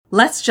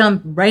Let's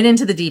jump right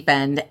into the deep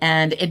end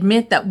and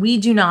admit that we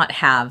do not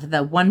have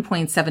the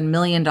 $1.7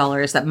 million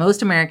that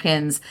most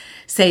Americans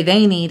say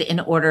they need in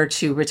order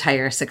to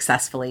retire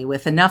successfully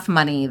with enough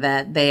money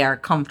that they are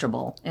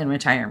comfortable in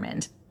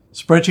retirement.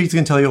 Spreadsheets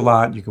can tell you a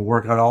lot. You can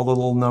work out all the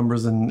little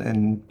numbers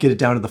and get it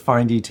down to the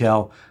fine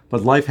detail.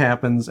 But life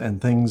happens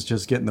and things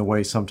just get in the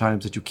way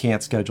sometimes that you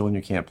can't schedule and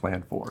you can't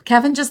plan for.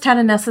 Kevin just had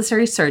a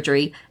necessary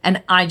surgery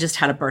and I just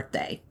had a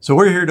birthday. So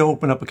we're here to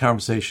open up a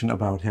conversation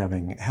about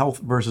having health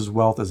versus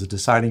wealth as a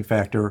deciding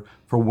factor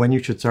for when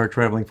you should start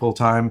traveling full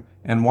time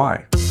and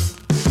why.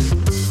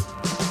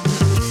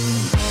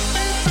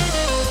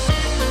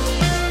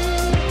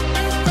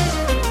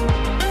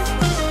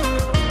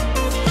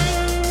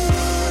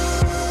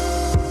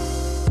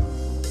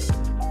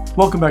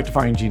 Welcome back to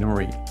Finding Gina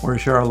Marie, where we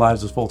share our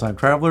lives as full-time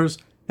travelers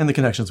and the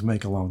connections we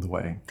make along the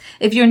way.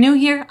 If you're new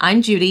here,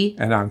 I'm Judy.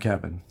 And I'm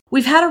Kevin.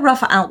 We've had a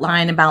rough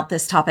outline about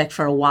this topic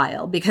for a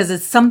while because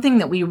it's something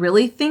that we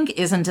really think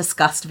isn't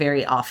discussed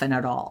very often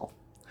at all.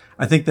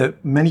 I think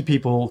that many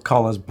people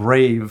call us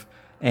brave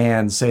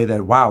and say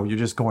that, wow, you're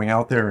just going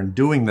out there and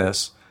doing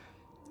this.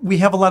 We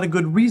have a lot of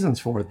good reasons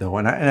for it, though.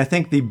 And I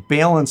think the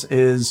balance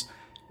is,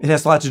 it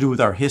has a lot to do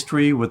with our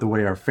history, with the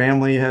way our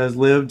family has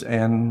lived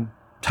and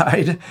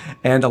died,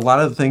 and a lot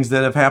of the things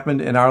that have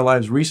happened in our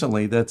lives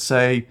recently that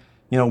say,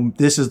 you know,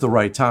 this is the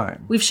right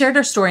time. We've shared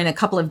our story in a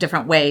couple of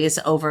different ways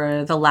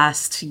over the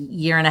last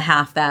year and a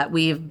half that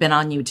we've been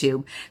on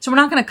YouTube. So we're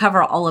not going to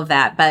cover all of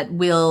that, but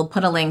we'll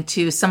put a link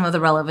to some of the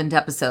relevant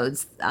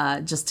episodes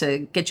just to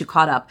get you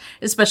caught up,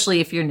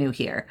 especially if you're new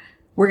here.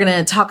 We're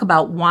going to talk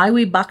about why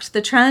we bucked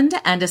the trend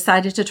and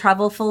decided to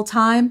travel full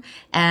time,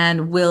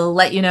 and we'll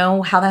let you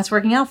know how that's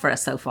working out for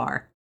us so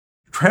far.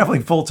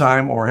 Traveling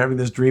full-time or having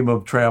this dream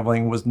of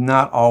traveling was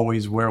not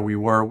always where we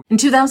were. In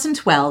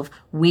 2012,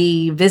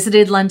 we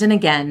visited London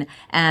again,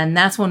 and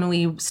that's when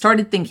we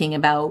started thinking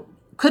about,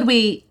 could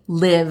we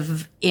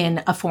live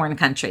in a foreign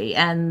country?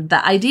 And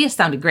the idea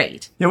sounded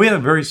great. Yeah, we had a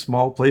very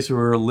small place we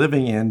were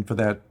living in for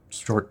that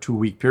short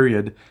 2-week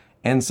period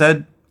and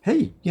said,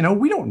 hey, you know,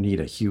 we don't need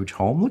a huge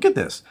home. Look at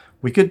this.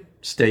 We could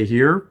stay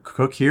here,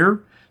 cook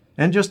here,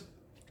 and just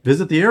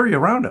visit the area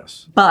around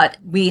us. But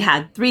we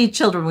had 3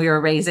 children we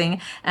were raising,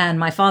 and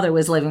my father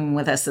was living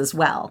with us as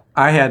well.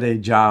 I had a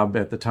job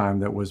at the time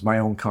that was my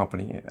own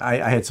company.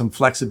 I had some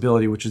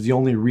flexibility, which is the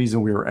only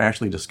reason we were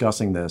actually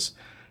discussing this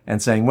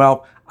and saying,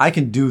 well, I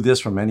can do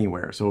this from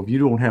anywhere. So if you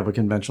don't have a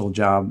conventional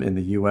job in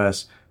the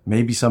U.S.,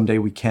 maybe someday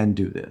we can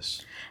do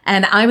this.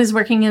 And I was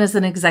working as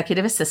an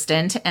executive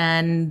assistant,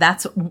 and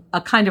that's a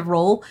kind of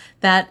role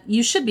that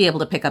you should be able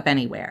to pick up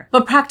anywhere.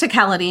 But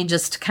practicality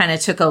just kind of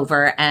took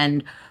over,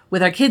 and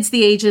with our kids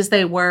the ages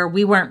they were,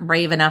 we weren't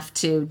brave enough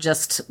to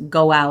just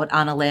go out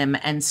on a limb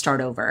and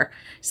start over.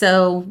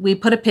 So we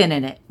put a pin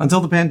in it.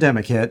 Until the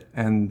pandemic hit,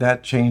 and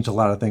that changed a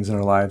lot of things in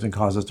our lives and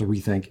caused us to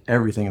rethink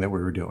everything that we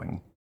were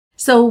doing.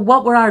 So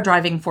what were our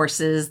driving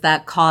forces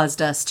that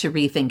caused us to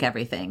rethink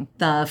everything?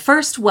 The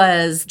first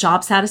was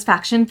job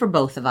satisfaction for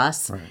both of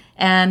us, right,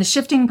 and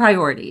shifting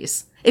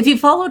priorities. If you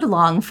followed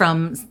along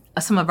from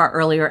some of our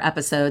earlier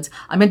episodes,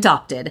 I'm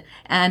adopted,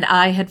 and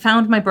I had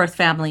found my birth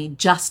family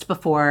just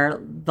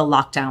before the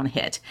lockdown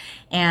hit.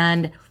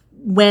 And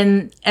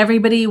when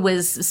everybody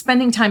was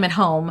spending time at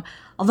home,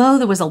 although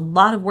there was a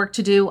lot of work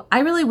to do, I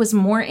really was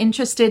more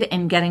interested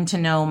in getting to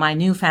know my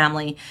new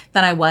family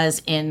than I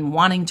was in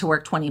wanting to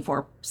work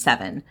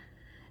 24/7.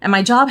 And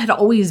my job had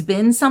always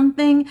been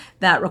something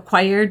that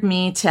required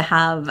me to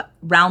have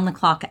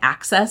round-the-clock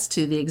access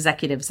to the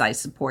executives I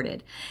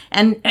supported.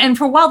 And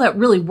for a while, that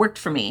really worked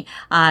for me.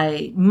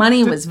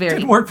 Money was very...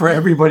 Didn't work for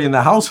everybody in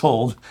the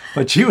household,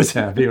 but she was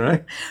happy,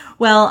 right?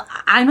 Well,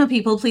 I'm a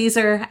people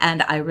pleaser,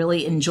 and I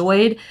really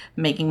enjoyed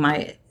making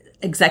my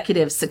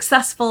executives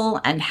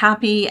successful and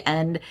happy,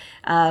 and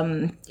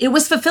it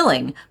was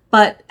fulfilling.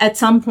 But at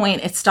some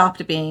point, it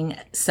stopped being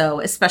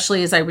so,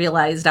 especially as I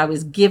realized I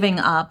was giving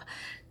up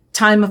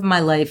time of my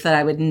life that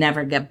I would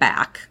never get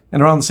back.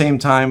 And around the same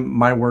time,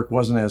 my work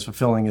wasn't as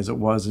fulfilling as it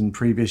was in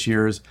previous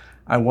years.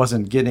 I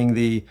wasn't getting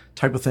the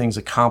type of things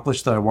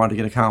accomplished that I wanted to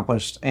get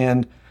accomplished.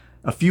 And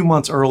a few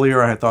months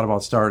earlier, I had thought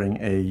about starting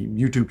a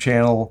YouTube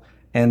channel.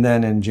 And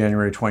then in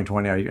January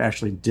 2020, I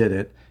actually did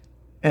it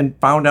and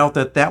found out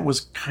that that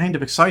was kind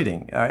of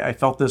exciting. I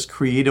felt this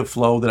creative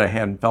flow that I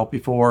hadn't felt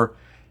before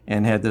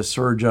and had this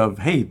surge of,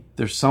 hey,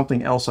 there's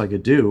something else I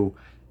could do.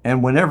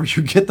 And whenever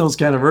you get those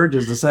kind of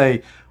urges to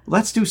say,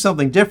 let's do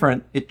something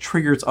different, it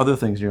triggers other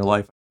things in your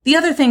life. The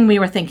other thing we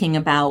were thinking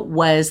about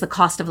was the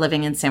cost of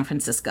living in San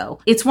Francisco.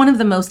 It's one of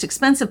the most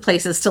expensive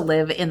places to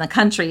live in the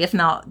country, if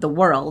not the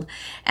world.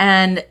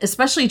 And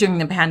especially during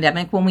the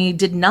pandemic, when we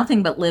did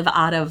nothing but live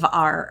out of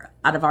our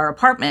out of our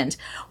apartment,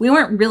 we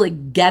weren't really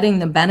getting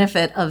the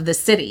benefit of the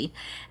city.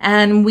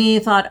 And we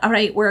thought, all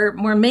right,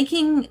 we're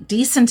making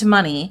decent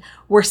money.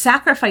 We're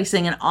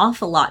sacrificing an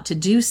awful lot to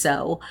do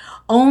so,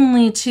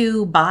 only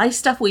to buy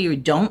stuff we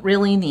don't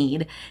really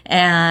need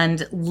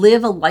and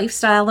live a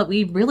lifestyle that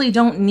we really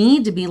don't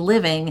need to be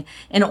living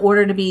in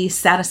order to be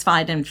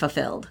satisfied and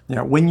fulfilled.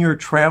 Yeah, when you're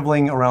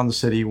traveling around the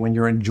city, when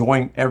you're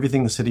enjoying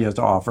everything the city has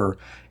to offer,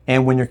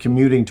 and when you're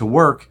commuting to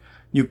work,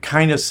 you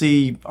kind of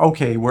see,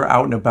 okay, we're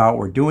out and about,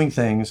 we're doing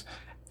things,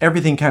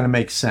 everything kind of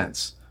makes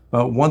sense.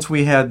 But once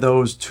we had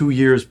those 2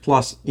 years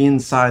plus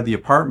inside the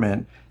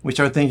apartment, we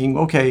started thinking,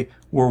 okay,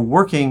 we're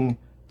working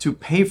to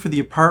pay for the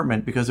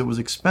apartment because it was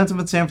expensive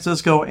in San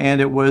Francisco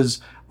and it was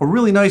a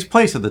really nice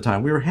place at the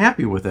time. We were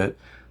happy with it.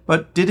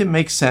 But did it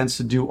make sense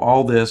to do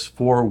all this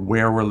for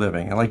where we're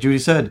living? And like Judy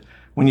said,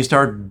 when you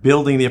start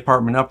building the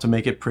apartment up to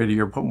make it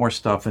prettier, put more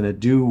stuff in it,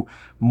 do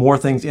more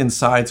things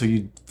inside so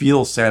you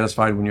feel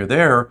satisfied when you're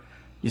there,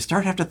 you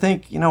start to have to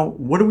think,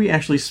 what are we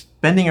actually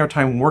spending our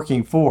time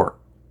working for?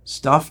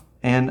 Stuff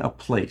and a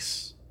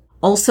place.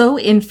 Also,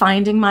 in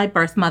finding my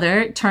birth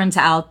mother, it turns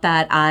out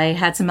that I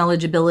had some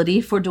eligibility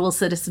for dual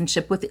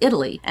citizenship with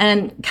Italy.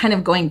 And kind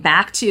of going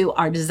back to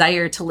our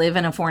desire to live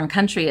in a foreign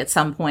country at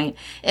some point,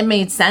 it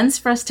made sense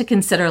for us to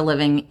consider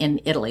living in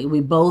Italy.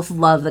 We both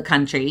love the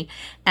country.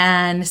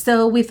 And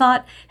so we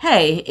thought,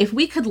 hey, if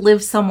we could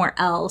live somewhere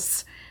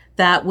else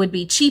that would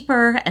be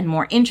cheaper and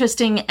more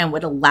interesting and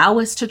would allow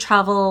us to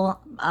travel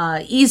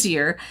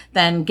easier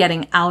than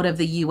getting out of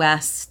the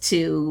U.S.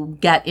 to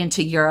get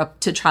into Europe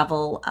to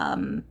travel.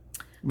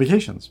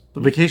 Vacations. The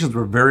vacations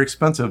were very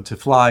expensive to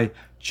fly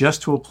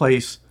just to a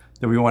place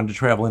that we wanted to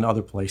travel in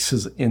other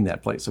places in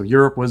that place. So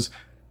Europe was a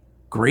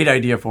great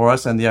idea for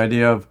us. And the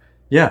idea of,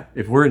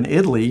 if we're in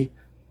Italy,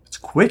 it's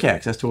quick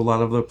access to a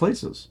lot of other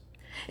places.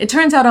 It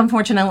turns out,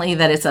 unfortunately,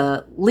 that it's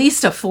at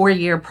least a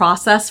 4-year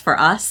process for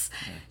us.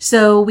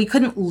 So we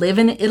couldn't live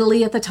in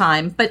Italy at the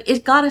time, but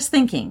it got us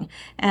thinking.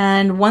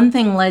 And one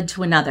thing led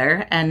to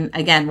another. And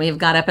again, we've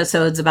got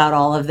episodes about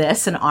all of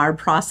this and our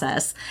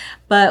process.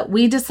 But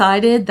we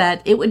decided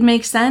that it would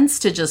make sense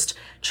to just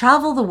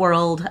travel the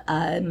world,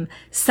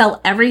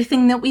 sell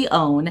everything that we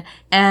own,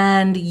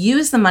 and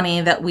use the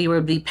money that we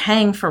would be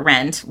paying for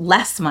rent,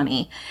 less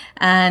money,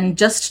 and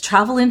just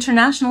travel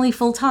internationally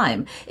full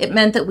time. It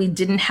meant that we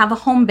didn't have a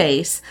home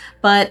base,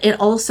 but it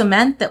also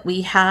meant that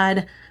we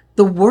had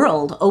the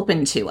world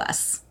open to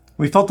us.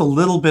 We felt a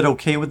little bit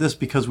okay with this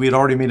because we had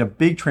already made a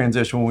big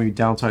transition when we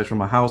downsized from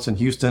a house in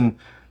Houston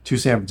to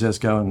San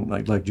Francisco.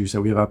 And like you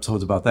said, we have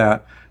episodes about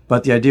that.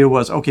 But the idea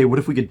was, okay, what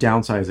if we could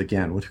downsize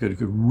again? What if we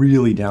could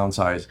really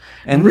downsize?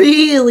 And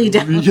really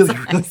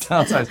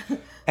downsize.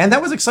 And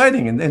that was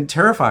exciting and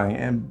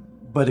terrifying,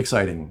 but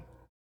exciting.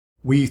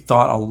 We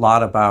thought a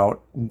lot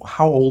about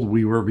how old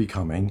we were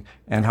becoming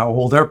and how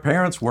old our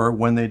parents were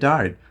when they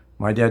died.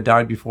 My dad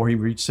died before he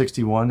reached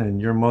 61,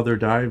 and your mother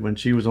died when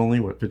she was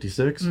only,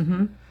 56?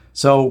 Mm-hmm.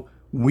 So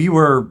we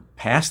were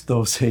past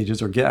those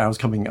ages, I was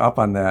coming up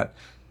on that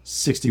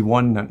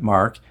 61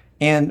 mark.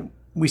 And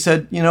we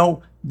said,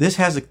 this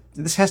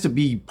has to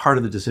be part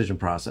of the decision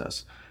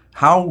process.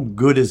 How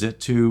good is it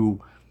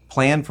to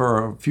plan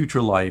for a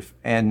future life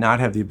and not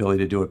have the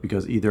ability to do it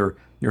because either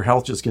your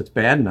health just gets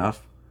bad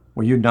enough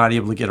where you're not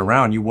able to get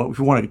around. If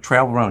you want to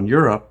travel around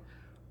Europe,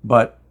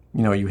 but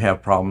you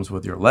have problems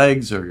with your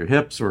legs or your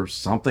hips or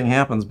something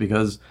happens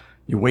because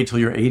you wait till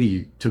you're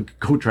 80 to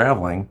go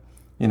traveling.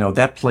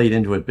 That played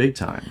into it big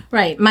time.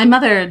 Right. My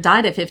mother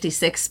died at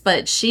 56,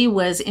 but she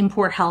was in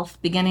poor health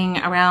beginning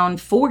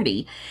around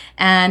 40.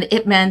 And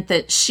it meant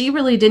that she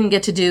really didn't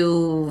get to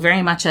do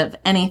very much of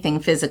anything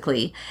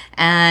physically.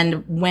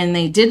 And when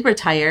they did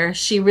retire,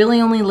 she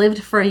really only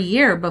lived for a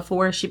year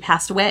before she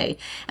passed away.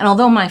 And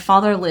although my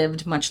father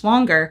lived much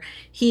longer,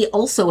 he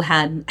also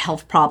had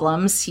health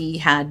problems. He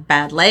had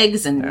bad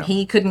legs and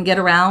he couldn't get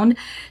around.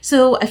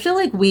 So I feel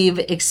like we've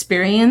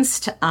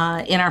experienced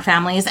in our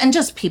families and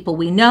just people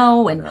we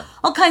know and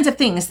all kinds of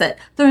things that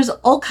there's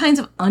all kinds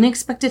of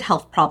unexpected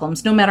health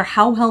problems, no matter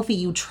how healthy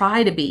you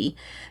try to be,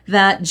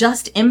 that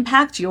just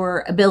impact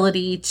your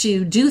ability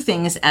to do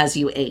things as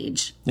you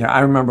age. Yeah, I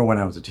remember when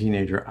I was a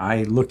teenager,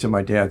 I looked at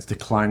my dad's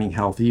declining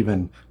health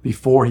even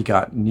before he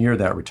got near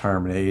that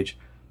retirement age.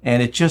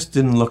 And it just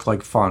didn't look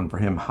like fun for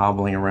him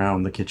hobbling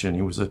around the kitchen.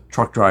 He was a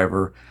truck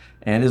driver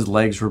and his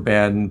legs were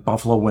bad and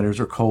Buffalo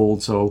winters are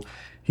cold. So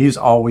he was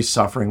always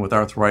suffering with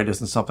arthritis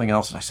and something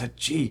else. And I said,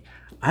 gee,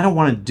 I don't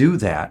want to do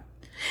that.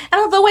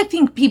 And although I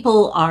think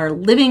people are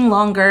living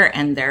longer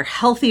and they're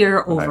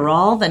healthier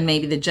overall than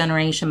maybe the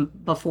generation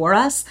before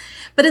us,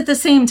 but at the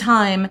same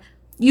time,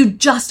 you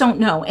just don't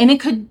know. And it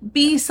could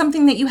be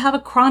something that you have a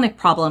chronic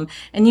problem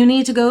and you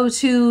need to go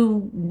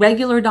to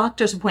regular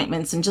doctor's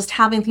appointments and just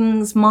having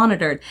things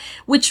monitored,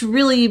 which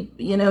really,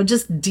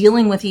 just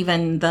dealing with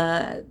even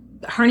the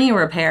hernia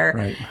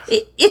repair,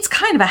 it's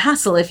kind of a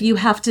hassle if you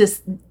have to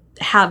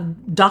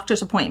have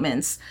doctor's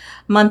appointments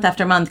month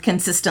after month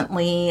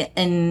consistently.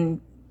 And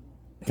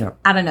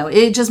I don't know,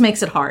 it just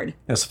makes it hard.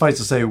 Suffice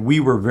to say, we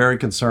were very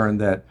concerned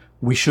that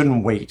we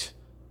shouldn't wait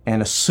and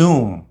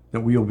assume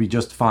that we will be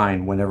just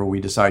fine whenever we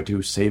decide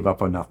to save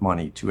up enough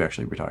money to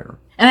actually retire.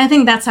 And I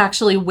think that's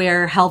actually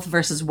where health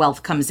versus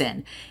wealth comes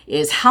in,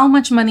 is how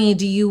much money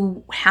do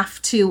you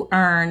have to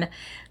earn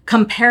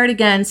compared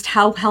against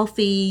how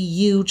healthy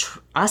you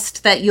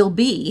trust that you'll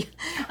be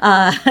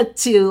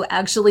to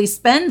actually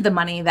spend the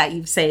money that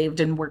you've saved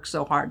and worked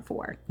so hard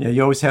for. Yeah,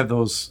 you always have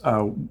those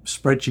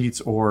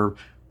spreadsheets or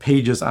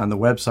pages on the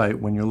website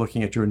when you're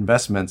looking at your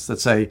investments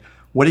that say,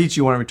 what age do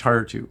you want to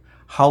retire to?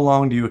 How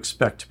long do you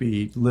expect to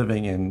be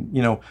living in?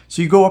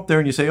 So you go up there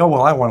and you say, oh,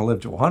 well, I want to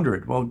live to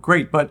 100. Well,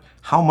 great, but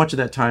how much of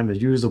that time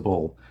is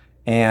usable?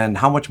 And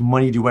how much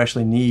money do you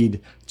actually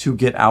need to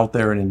get out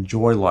there and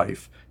enjoy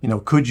life?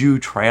 Could you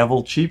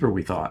travel cheaper,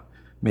 we thought?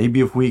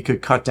 Maybe if we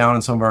could cut down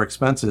on some of our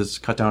expenses,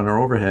 cut down on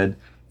our overhead,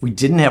 if we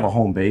didn't have a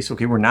home base,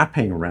 okay, we're not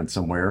paying rent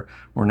somewhere.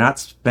 We're not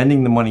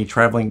spending the money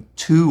traveling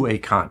to a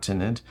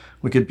continent.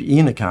 We could be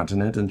in a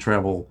continent and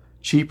travel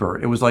cheaper.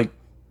 It was like,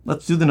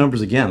 let's do the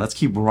numbers again. Let's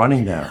keep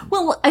running them.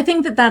 Well, I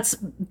think that's,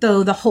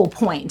 though, the whole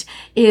point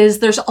is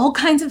there's all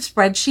kinds of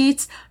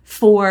spreadsheets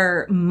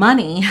for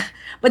money,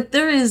 but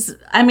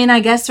I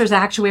guess there's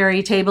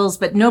actuary tables,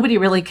 but nobody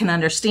really can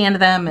understand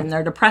them and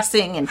they're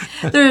depressing. And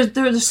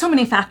there's so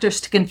many factors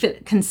to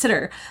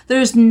consider.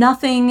 There's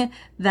nothing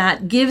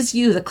that gives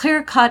you the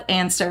clear-cut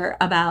answer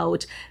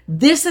about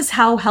this is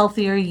how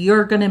healthier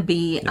you're going to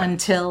be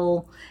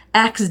until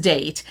X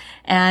date.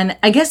 And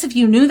I guess if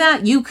you knew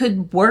that, you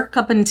could work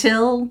up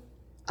until,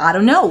 I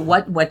don't know,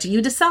 what do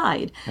you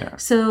decide? Yeah.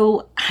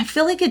 So I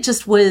feel like it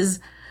just was,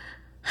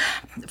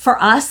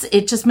 for us,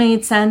 it just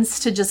made sense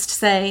to just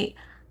say,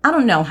 I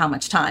don't know how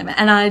much time,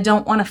 and I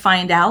don't want to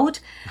find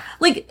out.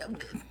 Like,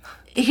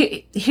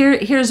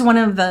 here's one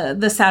of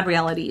the sad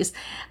realities.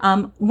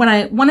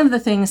 One of the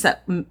things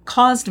that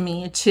caused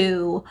me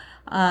to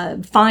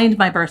find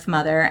my birth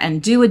mother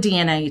and do a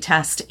DNA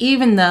test,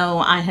 even though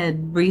I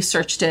had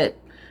researched it,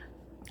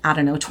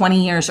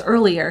 20 years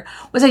earlier,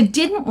 was I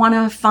didn't want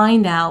to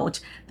find out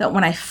that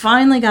when I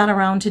finally got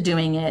around to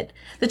doing it,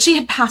 that she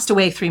had passed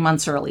away 3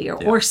 months earlier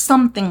or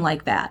something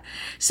like that.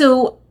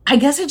 So I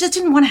guess I just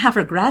didn't want to have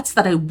regrets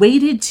that I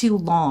waited too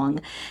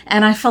long.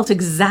 And I felt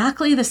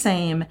exactly the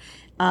same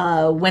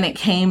when it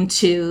came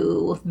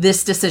to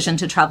this decision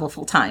to travel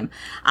full time.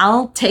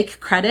 I'll take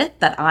credit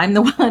that I'm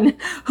the one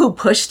who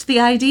pushed the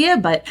idea,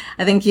 but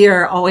I think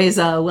you're always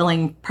a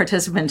willing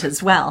participant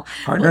as well.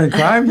 Partner in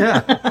crime?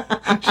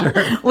 Yeah,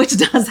 sure. Which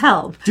does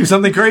help. Do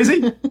something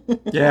crazy?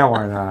 Yeah,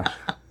 why not?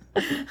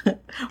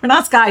 We're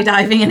not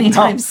skydiving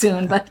anytime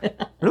soon,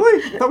 but...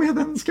 Really? I thought we had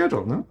that on the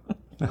schedule, no?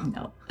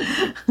 No.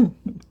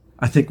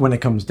 I think when it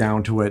comes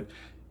down to it,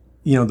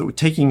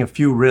 taking a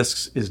few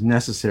risks is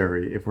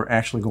necessary if we're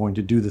actually going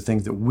to do the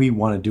things that we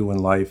want to do in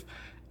life.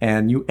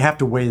 And you have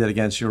to weigh that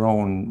against your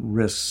own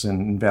risks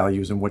and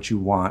values and what you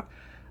want.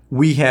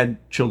 We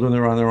had children that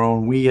were on their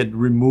own. We had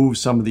removed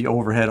some of the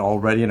overhead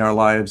already in our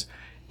lives.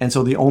 And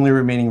so the only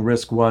remaining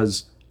risk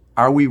was,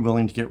 are we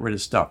willing to get rid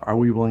of stuff? Are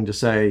we willing to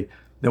say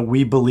that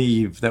we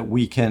believe that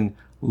we can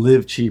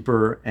live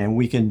cheaper and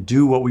we can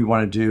do what we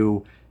want to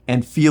do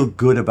and feel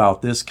good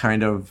about this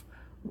kind of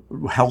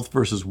health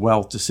versus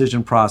wealth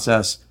decision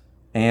process?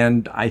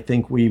 And I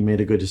think we made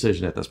a good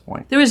decision at this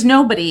point. There is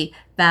nobody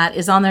that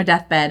is on their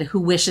deathbed who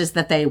wishes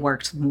that they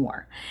worked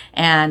more.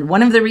 And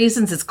one of the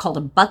reasons it's called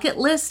a bucket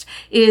list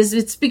is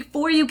it's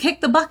before you kick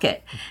the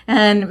bucket.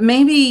 And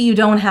maybe you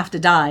don't have to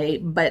die,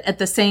 but at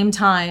the same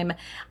time,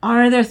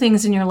 are there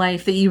things in your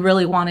life that you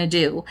really want to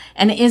do?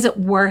 And is it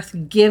worth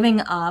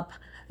giving up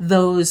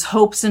those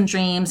hopes and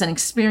dreams and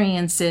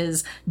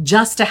experiences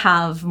just to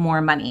have more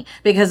money?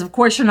 Because of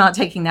course you're not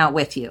taking that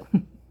with you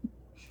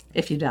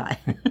if you die.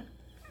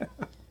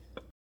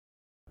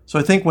 So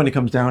I think when it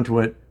comes down to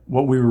it,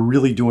 what we were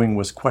really doing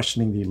was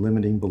questioning the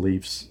limiting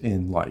beliefs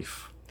in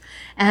life.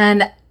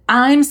 And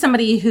I'm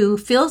somebody who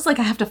feels like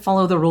I have to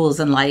follow the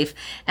rules in life.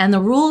 And the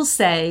rules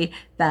say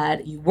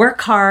that you work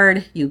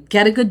hard, you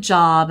get a good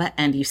job,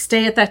 and you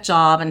stay at that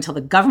job until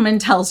the government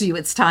tells you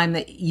it's time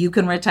that you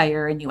can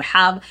retire, and you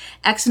have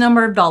X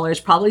number of dollars,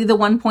 probably the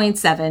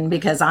 1.7,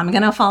 because I'm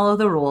going to follow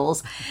the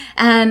rules.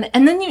 And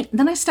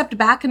then I stepped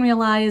back and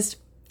realized,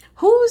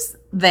 who's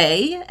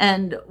they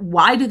and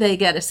why do they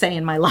get a say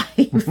in my life?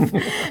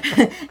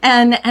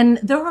 and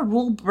there are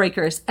rule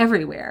breakers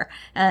everywhere.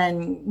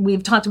 And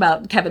we've talked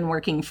about Kevin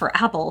working for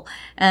Apple,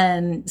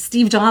 and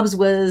Steve Jobs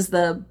was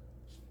the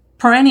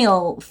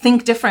perennial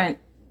think different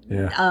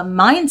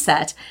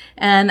mindset.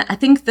 And I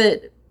think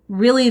that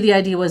really the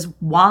idea was,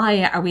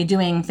 why are we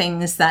doing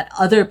things that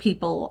other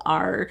people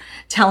are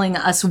telling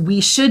us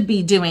we should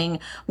be doing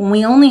when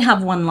we only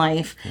have one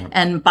life? Yeah.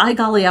 And by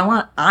golly,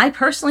 I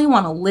personally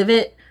want to live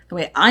it the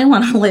way I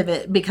want to live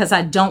it, because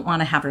I don't want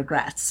to have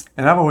regrets.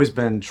 And I've always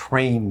been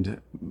trained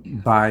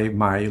by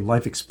my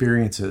life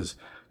experiences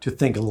to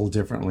think a little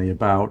differently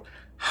about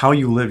how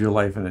you live your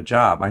life in a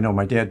job. I know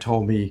my dad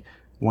told me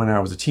when I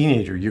was a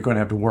teenager, you're going to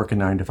have to work a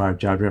 9-to-5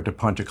 job. You have to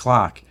punch a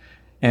clock.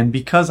 And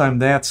because I'm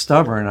that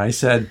stubborn, I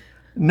said,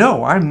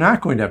 no, I'm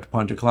not going to have to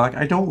punch a clock.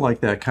 I don't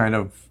like that kind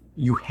of,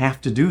 you have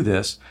to do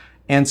this.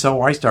 And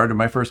so I started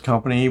my first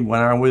company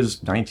when I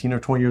was 19 or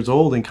 20 years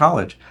old in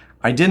college.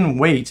 I didn't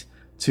wait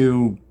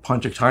to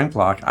punch a time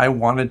clock. I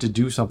wanted to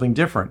do something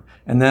different.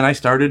 And then I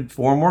started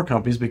 4 more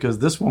companies because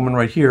this woman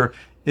right here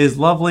is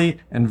lovely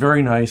and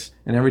very nice.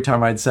 And every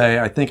time I'd say,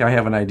 I think I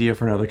have an idea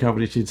for another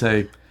company, she'd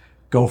say,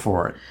 go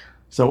for it.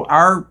 So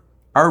our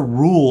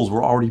rules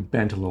were already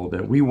bent a little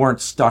bit. We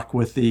weren't stuck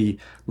with the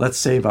let's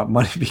save up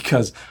money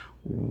because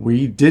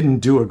we didn't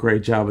do a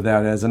great job of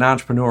that. As an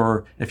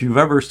entrepreneur, if you've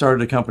ever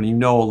started a company, you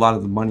know a lot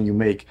of the money you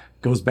make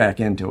goes back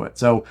into it.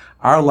 So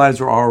our lives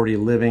were already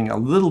living a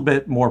little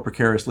bit more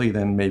precariously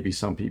than maybe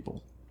some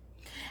people.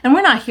 And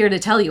we're not here to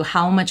tell you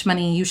how much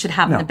money you should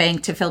have in the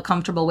bank to feel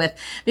comfortable with,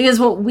 because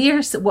what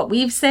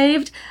we've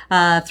saved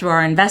through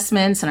our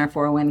investments and our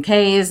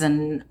 401ks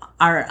and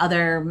our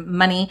other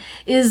money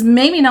is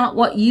maybe not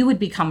what you would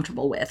be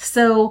comfortable with.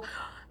 So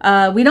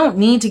we don't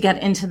need to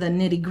get into the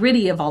nitty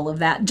gritty of all of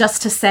that,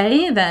 just to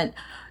say that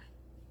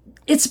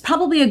it's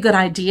probably a good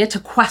idea to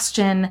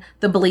question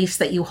the beliefs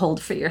that you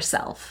hold for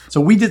yourself. So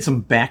we did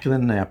some back of the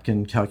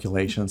napkin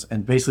calculations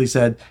and basically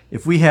said,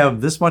 if we have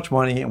this much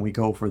money and we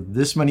go for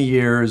this many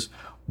years,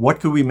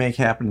 what could we make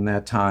happen in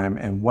that time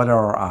and what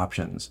are our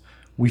options?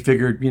 We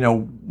figured,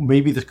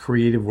 maybe the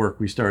creative work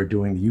we started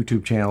doing, the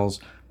YouTube channels,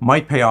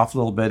 might pay off a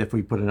little bit if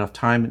we put enough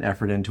time and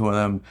effort into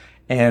them.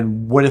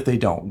 And what if they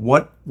don't?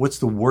 What's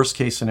the worst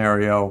case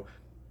scenario?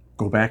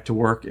 Go back to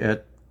work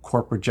at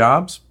corporate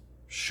jobs?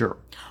 Sure.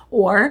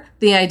 Or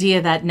the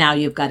idea that now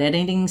you've got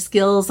editing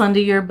skills under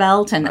your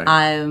belt and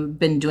I've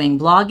been doing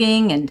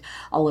blogging and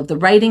all of the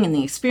writing and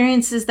the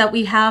experiences that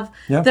we have.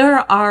 Yeah.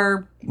 There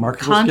are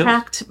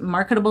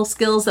marketable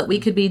skills that we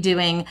could be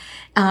doing.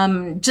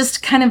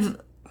 Just kind of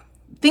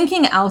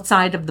thinking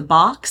outside of the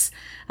box,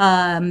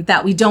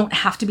 that we don't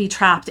have to be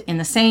trapped in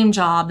the same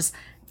jobs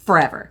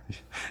forever.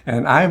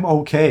 And I'm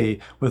okay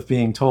with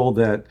being told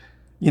that,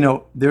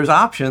 there's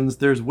options,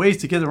 there's ways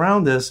to get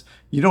around this.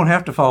 You don't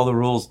have to follow the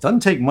rules. It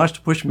doesn't take much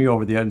to push me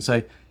over the edge and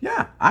say,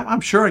 yeah,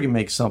 I'm sure I can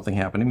make something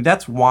happen. I mean,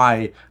 that's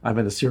why I've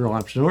been a serial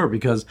entrepreneur,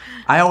 because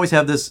I always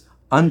have this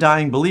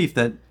undying belief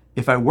that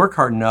if I work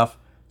hard enough,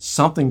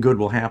 something good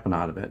will happen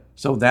out of it.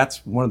 So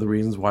that's one of the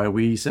reasons why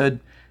we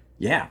said,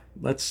 yeah,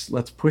 let's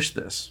push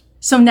this.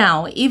 So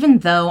now, even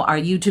though our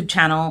YouTube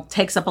channel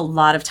takes up a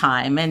lot of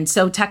time, and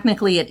so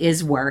technically it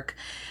is work,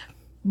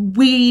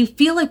 we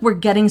feel like we're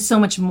getting so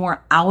much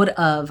more out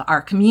of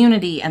our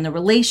community and the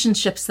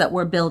relationships that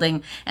we're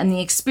building and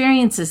the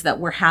experiences that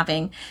we're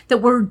having, that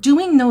we're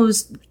doing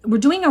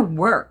our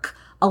work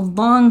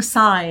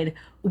alongside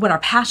what our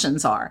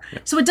passions are. Yeah.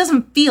 So it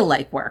doesn't feel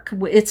like work.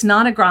 It's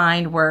not a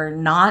grind. We're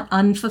not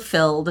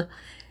unfulfilled.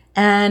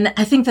 And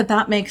I think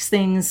that makes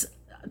things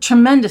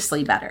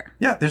tremendously better.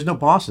 Yeah, there's no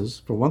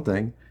bosses, for one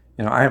thing.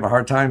 I have a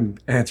hard time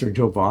answering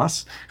to a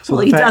boss. So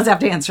well, he does have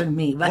to answer to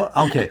me. But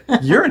well, okay,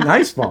 you're a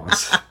nice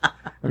boss.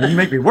 I mean, you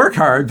make me work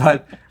hard,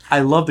 but I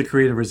love the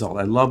creative result.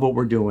 I love what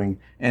we're doing.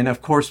 And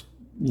of course,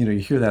 you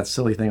hear that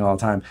silly thing all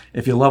the time.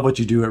 If you love what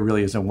you do, it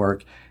really isn't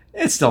work.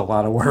 It's still a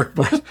lot of work,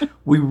 but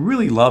we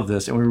really love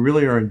this and we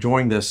really are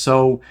enjoying this.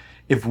 So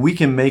if we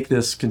can make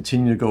this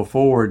continue to go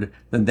forward,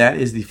 then that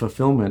is the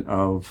fulfillment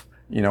of,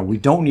 we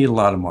don't need a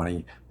lot of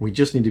money. We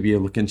just need to be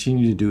able to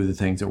continue to do the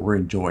things that we're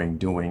enjoying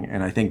doing.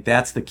 And I think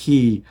that's the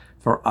key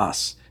for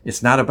us.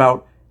 It's not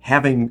about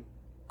having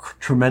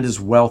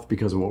tremendous wealth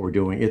because of what we're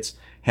doing. It's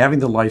having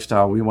the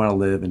lifestyle we want to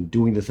live and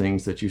doing the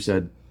things that you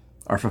said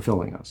are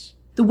fulfilling us.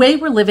 The way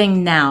we're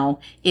living now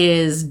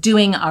is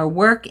doing our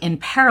work in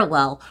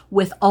parallel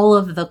with all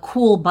of the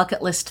cool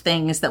bucket list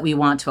things that we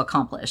want to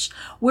accomplish.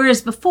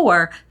 Whereas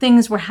before,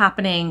 things were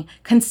happening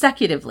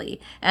consecutively,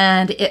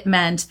 and it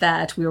meant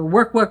that we were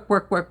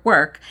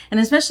work. And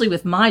especially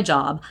with my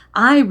job,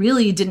 I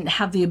really didn't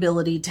have the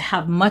ability to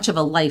have much of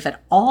a life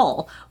at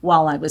all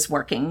while I was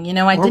working.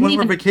 I didn't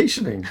even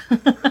vacationing.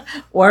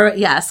 Or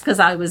yes, because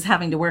I was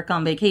having to work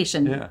on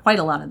vacation quite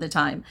a lot of the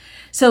time.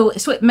 So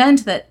it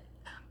meant that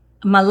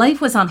my life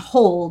was on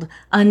hold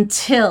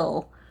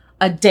until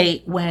a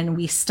date when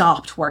we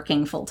stopped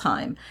working full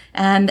time.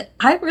 And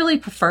I really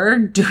prefer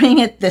doing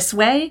it this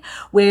way,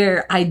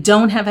 where I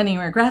don't have any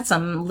regrets.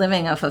 I'm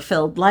living a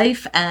fulfilled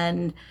life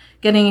and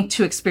getting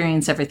to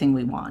experience everything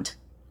we want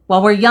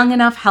while we're young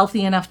enough,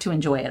 healthy enough to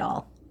enjoy it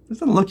all. It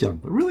doesn't look young,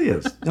 but it really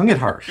is. Young at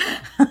heart.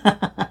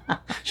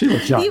 She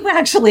looks young. You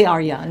actually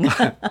are young.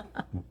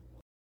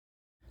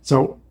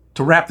 So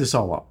to wrap this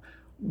all up,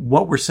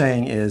 what we're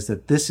saying is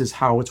that this is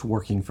how it's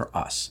working for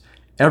us.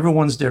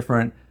 Everyone's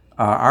different.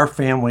 Our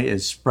family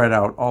is spread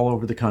out all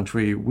over the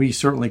country. We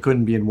certainly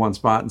couldn't be in one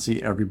spot and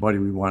see everybody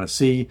we want to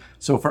see.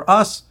 So for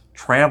us,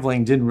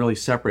 traveling didn't really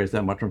separate us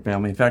that much from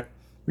family. In fact,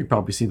 we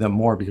probably see them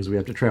more because we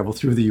have to travel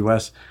through the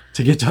U.S.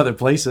 to get to other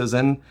places,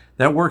 and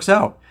that works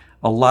out.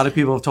 A lot of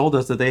people have told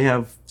us that they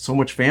have so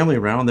much family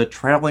around that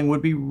traveling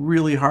would be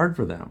really hard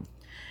for them.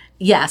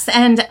 Yes,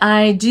 and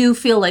I do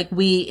feel like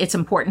it's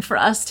important for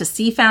us to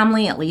see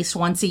family at least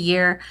once a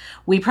year.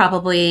 We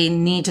probably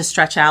need to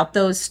stretch out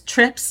those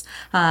trips.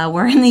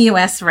 We're in the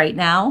US right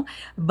now,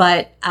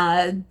 but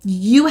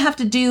you have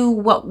to do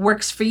what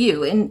works for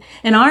you.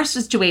 In our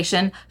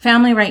situation,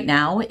 family right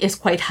now is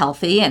quite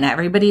healthy and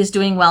everybody is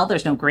doing well.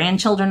 There's no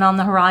grandchildren on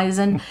the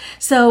horizon.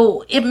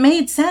 So it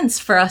made sense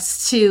for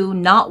us to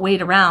not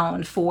wait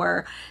around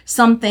for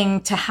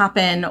something to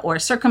happen or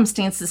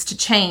circumstances to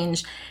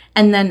change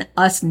and then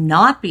us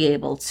not be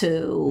able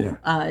to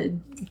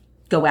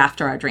go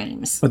after our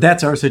dreams. But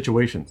that's our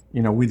situation.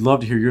 We'd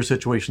love to hear your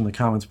situation in the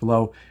comments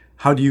below.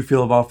 How do you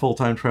feel about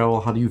full-time travel?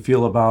 How do you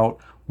feel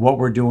about what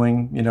we're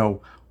doing?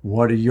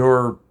 What are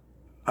your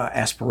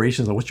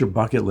aspirations? What's your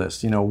bucket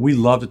list? We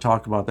love to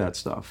talk about that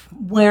stuff.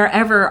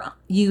 Wherever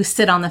you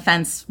sit on the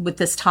fence with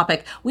this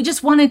topic, we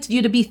just wanted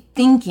you to be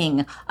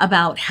thinking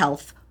about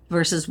health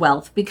versus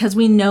wealth, because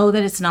we know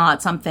that it's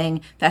not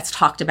something that's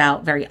talked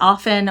about very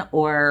often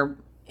or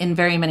in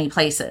very many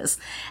places.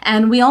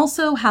 And we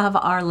also have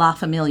our La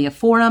Familia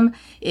forum.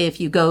 If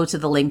you go to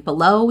the link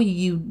below,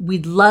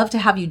 we'd love to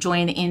have you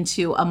join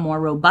into a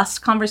more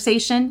robust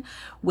conversation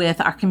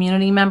with our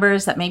community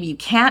members that maybe you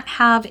can't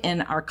have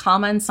in our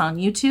comments on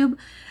YouTube.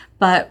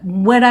 But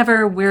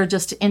whatever, we're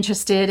just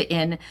interested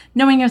in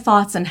knowing your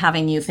thoughts and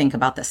having you think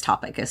about this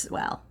topic as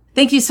well.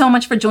 Thank you so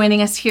much for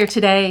joining us here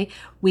today.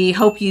 We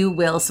hope you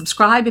will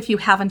subscribe if you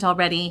haven't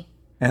already.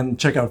 And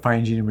check out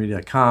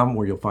findingmedia.com,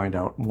 where you'll find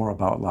out more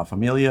about La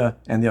Familia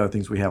and the other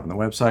things we have on the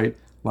website.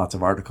 Lots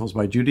of articles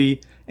by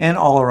Judy and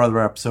all our other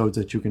episodes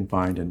that you can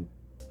find and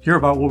hear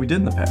about what we did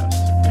in the past.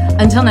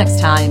 Until next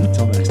time.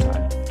 Until next time.